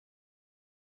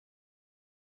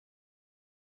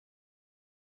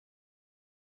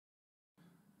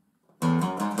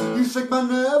shake my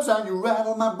nerves and you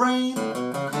rattle my brain.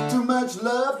 Too much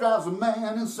love drives a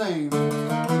man insane.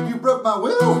 You broke my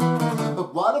will,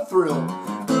 but what a thrill.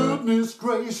 Goodness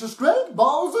gracious, great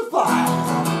balls of fire.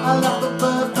 I left the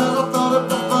bed cause I thought it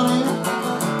was funny.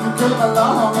 You came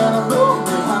along and it moved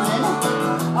me, honey.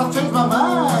 I've changed my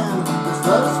mind, this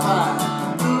love is fine.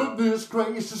 Goodness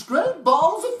gracious, great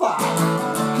balls of fire.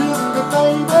 Kiss me,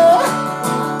 baby.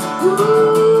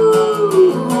 Ooh,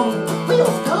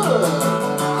 feels good.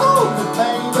 Hold me,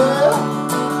 baby.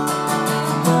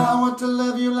 I want to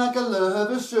love you like a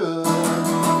lover should.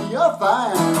 You're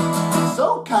fine,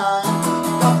 so kind.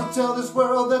 Got to tell this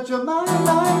world that you're mine,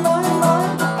 mine, mine,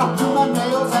 mine. I do my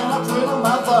nails and I twiddle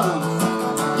my thumbs.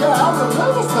 Yeah, I'm a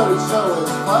little study show is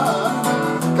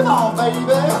fun. Come on,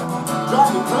 baby,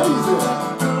 drive me crazy.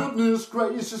 Goodness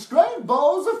gracious, great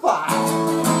balls of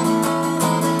fire.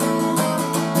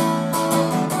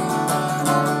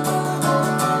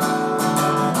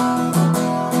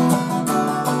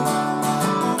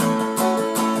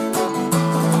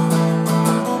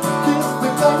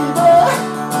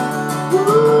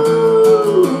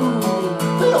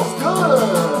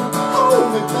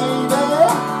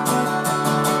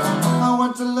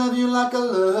 Like a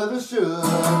lover should.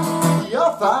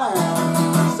 You're fine,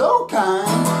 so kind.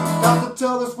 Got to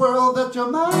tell this world that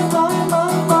you're mine, mine,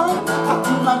 mine, mine. I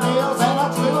do my nails and I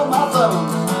twiddle my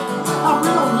thumbs. I'm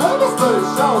real nervous, but it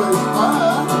sure is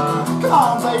fun. Come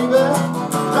on, baby,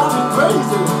 drive me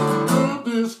crazy.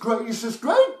 Goodness gracious,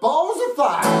 great balls of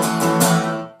fire.